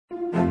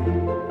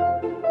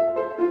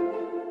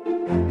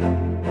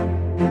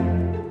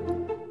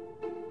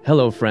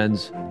Hello,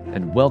 friends,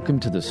 and welcome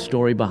to the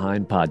Story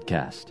Behind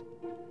podcast.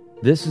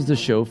 This is the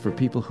show for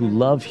people who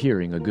love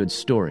hearing a good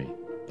story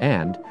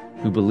and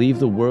who believe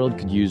the world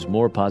could use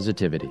more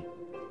positivity.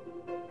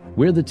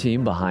 We're the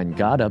team behind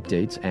God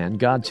Updates and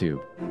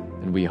GodTube,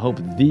 and we hope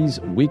these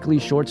weekly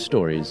short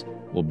stories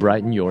will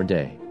brighten your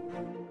day.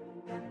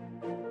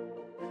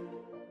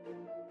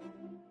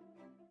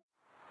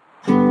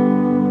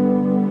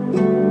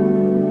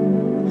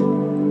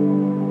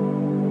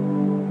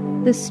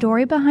 The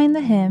story behind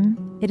the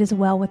hymn, It Is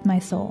Well With My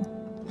Soul.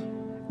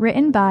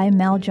 Written by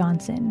Mel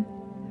Johnson.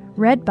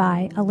 Read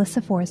by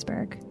Alyssa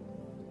Forsberg.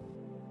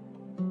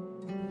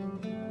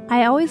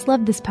 I always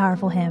loved this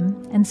powerful hymn,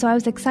 and so I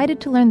was excited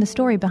to learn the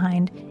story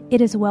behind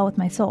It Is Well With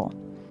My Soul.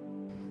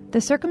 The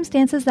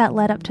circumstances that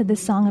led up to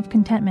this song of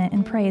contentment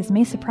and praise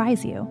may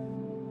surprise you.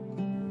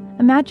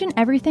 Imagine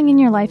everything in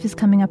your life is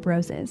coming up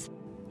roses.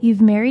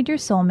 You've married your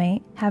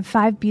soulmate, have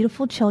 5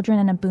 beautiful children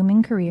and a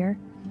booming career.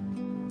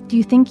 Do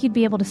you think you'd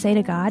be able to say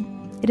to God,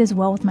 "It is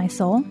well with my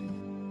soul"?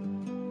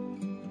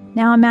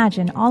 Now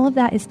imagine all of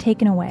that is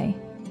taken away.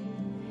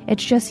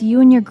 It's just you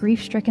and your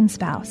grief-stricken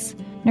spouse,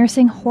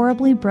 nursing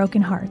horribly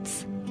broken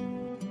hearts.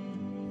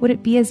 Would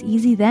it be as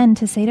easy then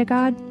to say to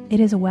God,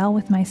 "It is well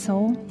with my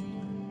soul"?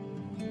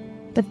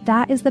 But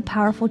that is the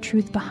powerful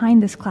truth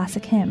behind this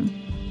classic hymn,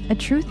 a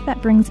truth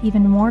that brings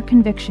even more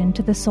conviction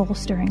to the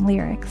soul-stirring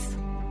lyrics.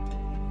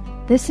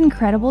 This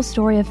incredible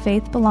story of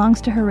faith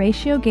belongs to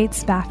Horatio Gates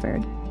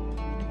Spafford.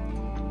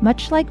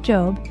 Much like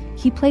Job,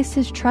 he placed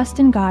his trust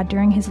in God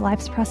during his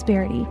life's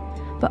prosperity,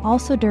 but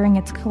also during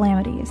its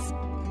calamities.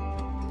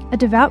 A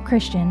devout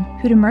Christian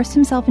who'd immersed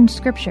himself in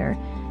Scripture,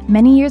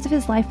 many years of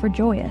his life were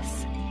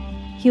joyous.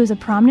 He was a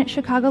prominent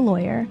Chicago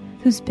lawyer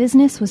whose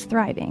business was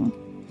thriving.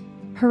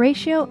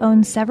 Horatio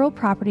owned several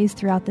properties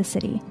throughout the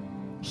city.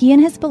 He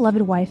and his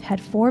beloved wife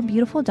had 4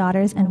 beautiful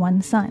daughters and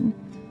 1 son.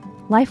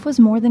 Life was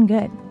more than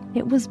good.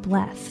 It was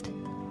blessed.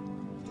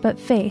 But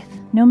faith,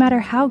 no matter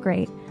how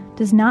great,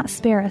 does not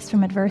spare us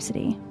from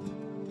adversity.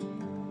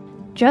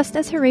 Just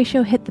as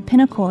Horatio hit the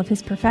pinnacle of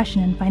his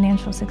profession and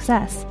financial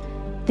success,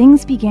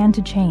 things began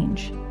to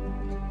change.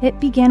 It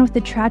began with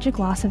the tragic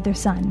loss of their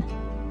son.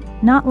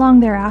 Not long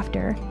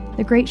thereafter,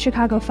 the Great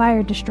Chicago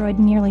Fire destroyed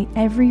nearly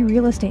every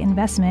real estate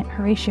investment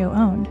Horatio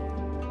owned.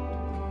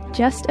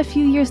 Just a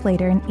few years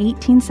later, in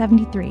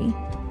 1873,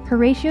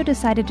 Horatio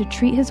decided to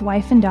treat his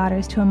wife and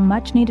daughters to a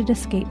much-needed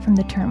escape from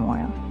the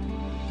turmoil.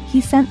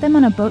 He sent them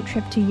on a boat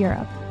trip to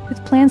Europe,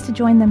 with plans to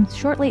join them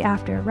shortly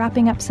after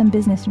wrapping up some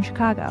business in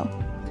Chicago.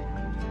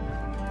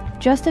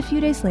 Just a few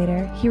days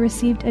later, he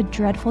received a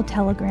dreadful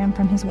telegram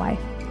from his wife.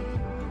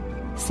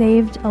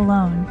 Saved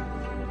alone.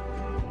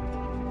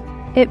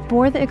 It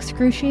bore the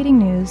excruciating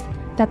news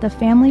that the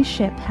family's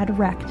ship had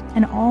wrecked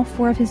and all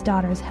 4 of his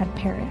daughters had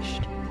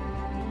perished.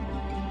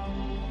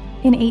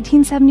 In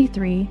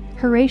 1873,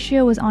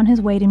 Horatio was on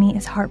his way to meet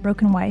his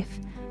heartbroken wife,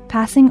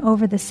 passing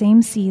over the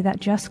same sea that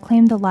just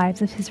claimed the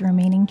lives of his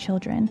remaining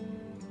children.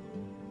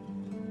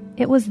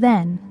 It was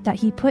then that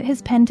he put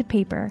his pen to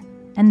paper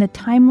and the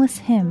timeless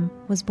hymn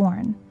was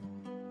born.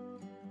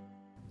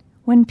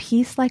 When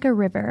peace like a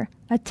river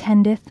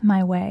attendeth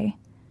my way,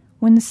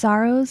 when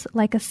sorrows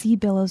like a sea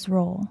billows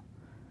roll,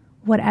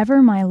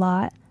 whatever my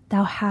lot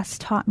thou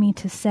hast taught me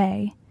to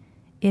say,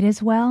 it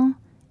is well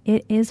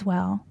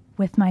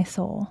with my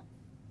soul.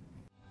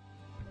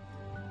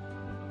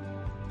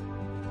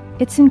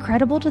 It's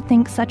incredible to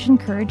think such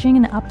encouraging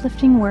and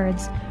uplifting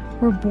words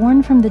were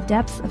born from the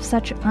depths of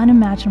such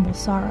unimaginable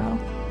sorrow.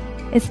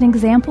 It's an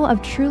example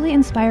of truly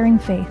inspiring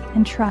faith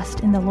and trust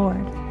in the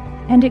Lord,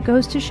 and it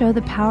goes to show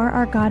the power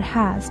our God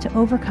has to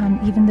overcome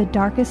even the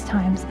darkest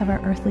times of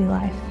our earthly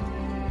life.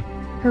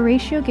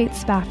 Horatio Gates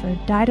Spafford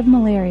died of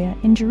malaria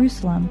in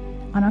Jerusalem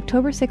on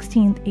October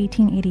 16,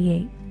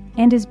 1888,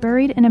 and is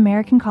buried in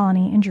American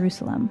Colony in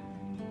Jerusalem.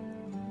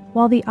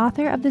 While the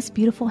author of this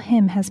beautiful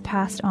hymn has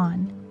passed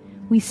on,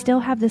 we still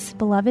have this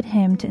beloved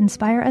hymn to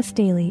inspire us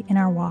daily in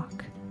our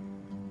walk.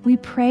 We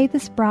pray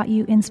this brought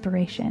you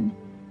inspiration.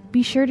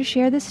 Be sure to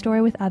share this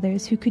story with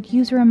others who could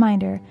use a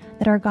reminder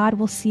that our God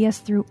will see us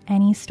through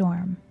any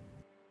storm.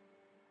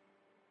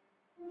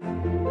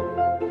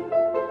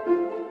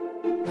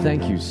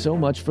 Thank you so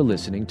much for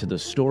listening to the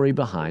Story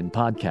Behind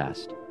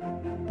podcast.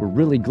 We're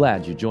really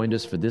glad you joined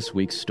us for this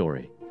week's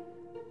story.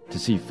 To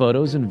see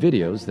photos and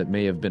videos that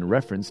may have been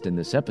referenced in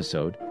this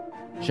episode,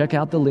 check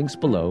out the links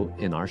below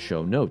in our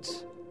show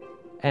notes.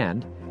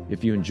 And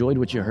if you enjoyed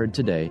what you heard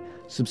today,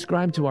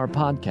 subscribe to our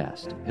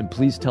podcast and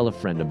please tell a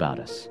friend about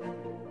us.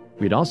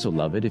 We'd also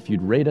love it if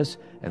you'd rate us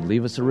and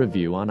leave us a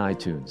review on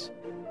iTunes.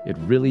 It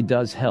really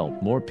does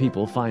help more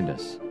people find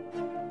us.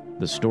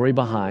 The Story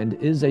Behind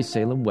is a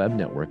Salem Web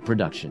Network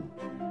production.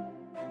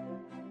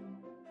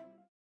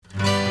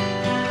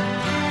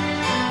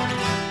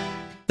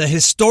 The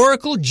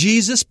Historical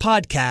Jesus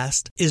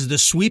Podcast is the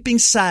sweeping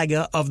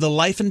saga of the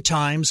life and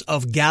times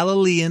of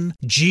Galilean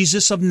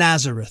Jesus of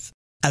Nazareth,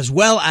 as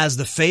well as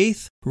the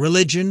faith,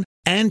 religion,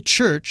 and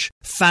church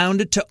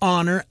founded to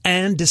honor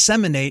and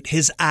disseminate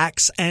his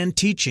acts and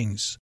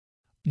teachings.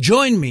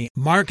 Join me,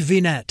 Mark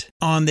Vinette,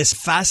 on this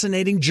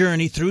fascinating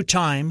journey through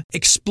time,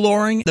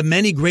 exploring the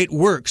many great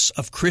works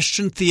of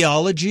Christian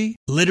theology,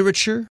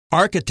 literature,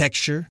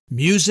 architecture,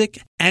 music,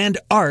 and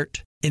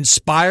art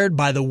inspired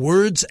by the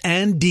words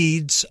and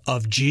deeds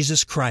of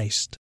Jesus Christ.